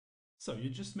So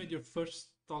you just made your first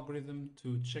algorithm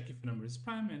to check if a number is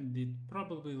prime, and it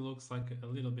probably looks like a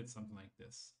little bit something like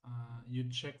this. You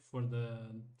check for the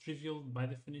trivial, by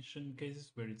definition,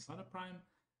 cases where it's not a prime,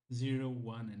 0,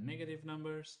 1, and negative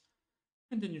numbers.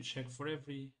 And then you check for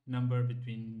every number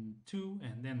between 2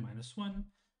 and n minus 1.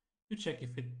 You check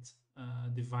if it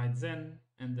divides n,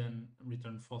 and then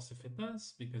return false if it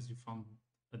does, because you found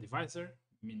a divisor,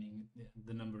 meaning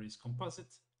the number is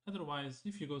composite. Otherwise,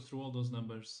 if you go through all those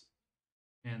numbers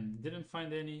and didn't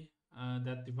find any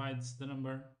that divides the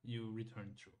number, you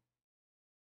return true.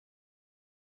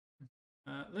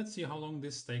 Let's see how long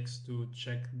this takes to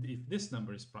check if this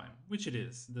number is prime, which it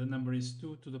is. The number is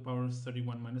 2 to the power of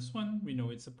 31 minus 1. We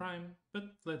know it's a prime, but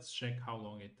let's check how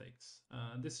long it takes.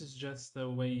 This is just a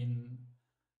way in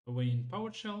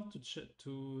PowerShell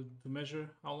to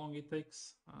measure how long it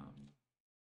takes.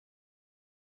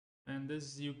 And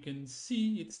as you can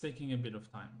see, it's taking a bit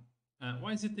of time.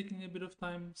 Why is it taking a bit of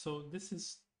time? So this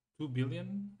is 2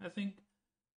 billion, I think,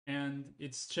 and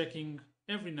it's checking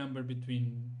every number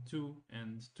between 2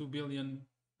 and 2 billion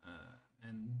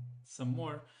and some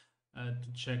more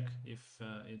to check if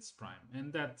it's prime.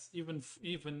 And that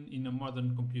even in a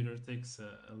modern computer takes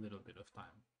a little bit of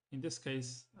time. In this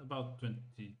case, about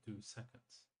 22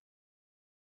 seconds.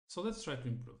 So let's try to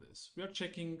improve this. We are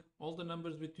checking all the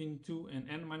numbers between 2 and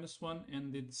n minus 1,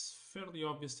 and it's fairly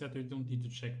obvious that we don't need to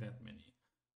check that many.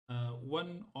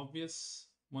 One obvious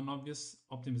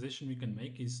optimization we can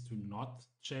make is to not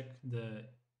check the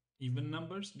even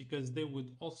numbers, because they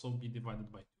would also be divided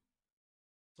by 2.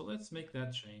 So let's make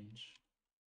that change.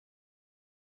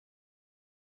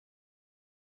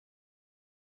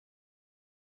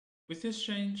 With this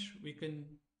change,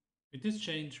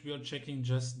 we are checking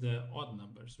just the odd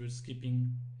numbers. We're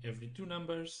skipping every 2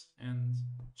 numbers and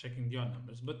checking the odd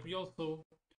numbers. But we also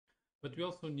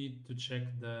need to check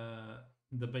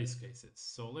the base cases.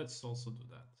 So let's also do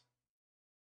that.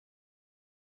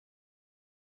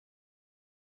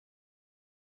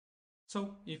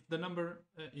 So if the number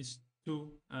is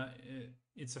 2,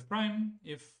 it's a prime.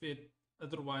 If it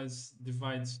otherwise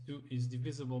is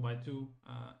divisible by 2,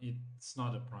 it's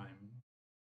not a prime.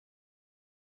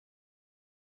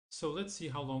 So let's see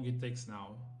how long it takes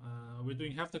now. We're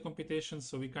doing half the computation,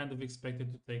 so we kind of expect it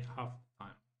to take half the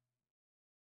time.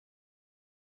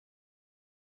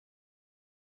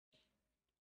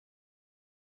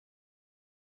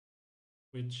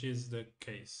 Which is the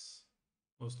case,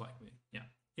 most likely. Yeah,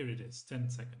 here it is, 10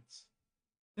 seconds.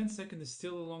 10 seconds is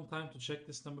still a long time to check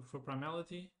this number for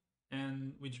primality,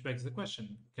 and which begs the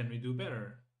question, can we do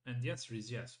better? And the answer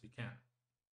is yes, we can.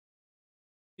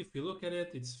 If we look at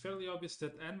it, it's fairly obvious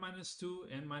that n minus 2,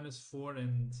 n minus 4,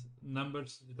 and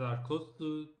numbers that are close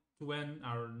to n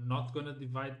are not going to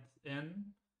divide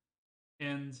n.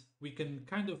 And we can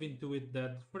kind of intuit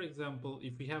that, for example,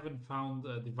 if we haven't found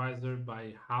a divisor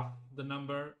by half the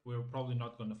number, we're probably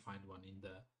not going to find one in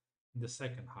the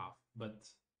second half. But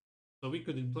so we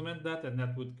could implement that, and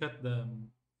that would cut the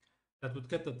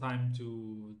time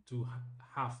to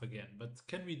half again. But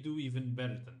can we do even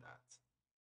better than that?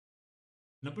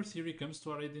 Number theory comes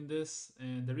to our aid in this,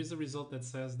 and there is a result that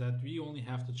says that we only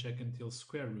have to check until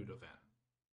square root of n.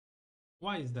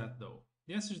 Why is that though?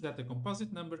 The answer is that a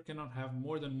composite number cannot have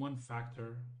more than one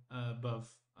factor above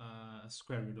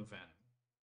square root of n.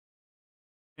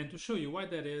 And to show you why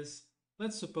that is,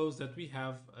 let's suppose that we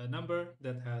have a number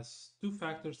that has 2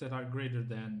 factors that are greater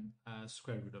than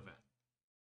square root of n.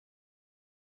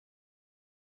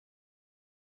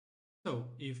 So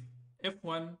if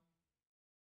f1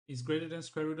 is greater than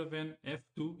square root of n,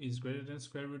 f2 is greater than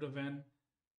square root of n,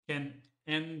 can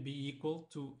n be equal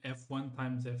to f1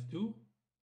 times f2?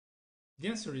 The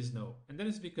answer is no, and that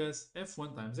is because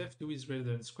f1 times f2 is greater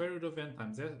than square root of n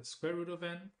times square root of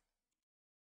n,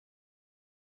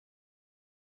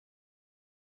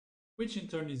 which in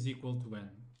turn is equal to n.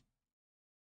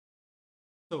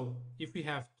 So if we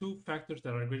have 2 factors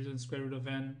that are greater than square root of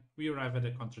n, we arrive at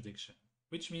a contradiction,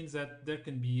 which means that there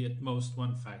can be at most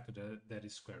one factor that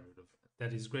is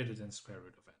greater than square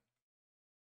root of n.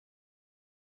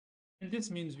 And this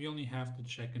means we only have to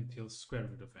check until square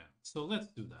root of n. So let's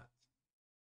do that.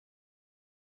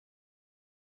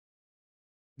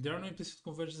 There are no implicit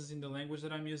conversions in the language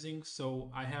that I'm using,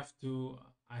 so I have to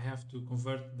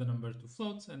convert the number to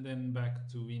floats and then back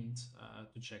to int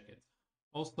to check it.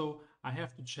 Also, I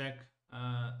have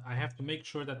to make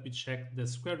sure that we check the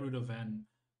square root of n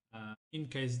in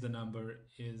case the number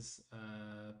is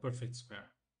a perfect square.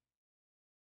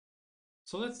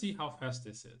 So let's see how fast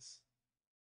this is.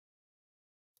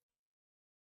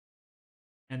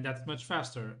 And that's much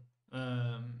faster.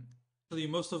 Actually,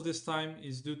 most of this time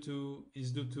is due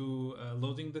to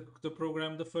loading the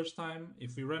program the first time.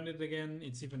 If we run it again,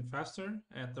 it's even faster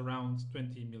at around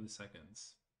 20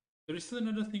 milliseconds. There is still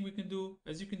another thing we can do.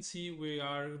 As you can see, we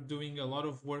are doing a lot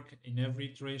of work in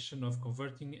every iteration of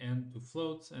converting n to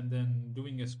floats and then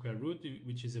doing a square root,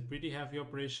 which is a pretty heavy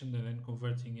operation, and then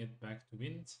converting it back to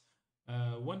int.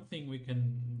 One thing we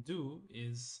can do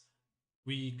is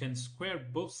we can square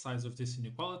both sides of this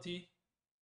inequality,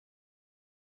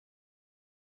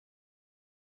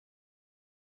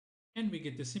 and we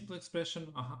get a simple expression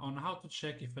on how to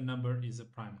check if a number is a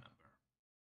prime number.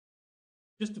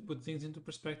 Just to put things into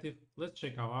perspective, let's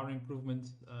check how our improvement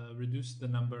reduced the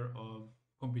number of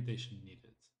computation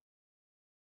needed.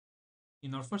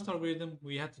 In our first algorithm,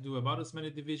 we had to do about as many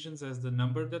divisions as the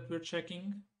number that we're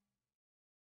checking.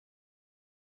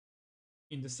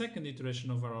 In the second iteration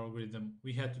of our algorithm,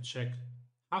 we had to check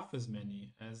half as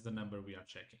many as the number we are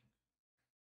checking.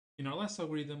 In our last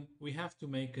algorithm, we have to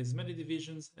make as many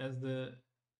divisions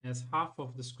as half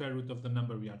of the square root of the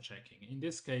number we are checking. In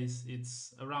this case,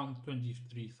 it's around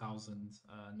 23,000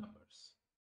 numbers.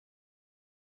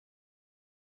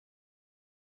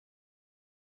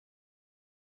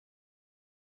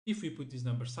 If we put these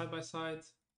numbers side by side,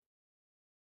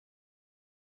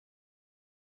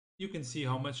 you can see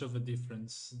how much of a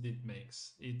difference it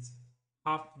makes. It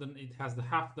has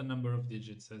half the number of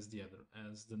digits as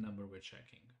the number we're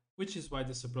checking, which is why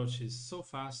this approach is so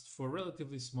fast for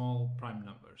relatively small prime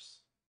numbers.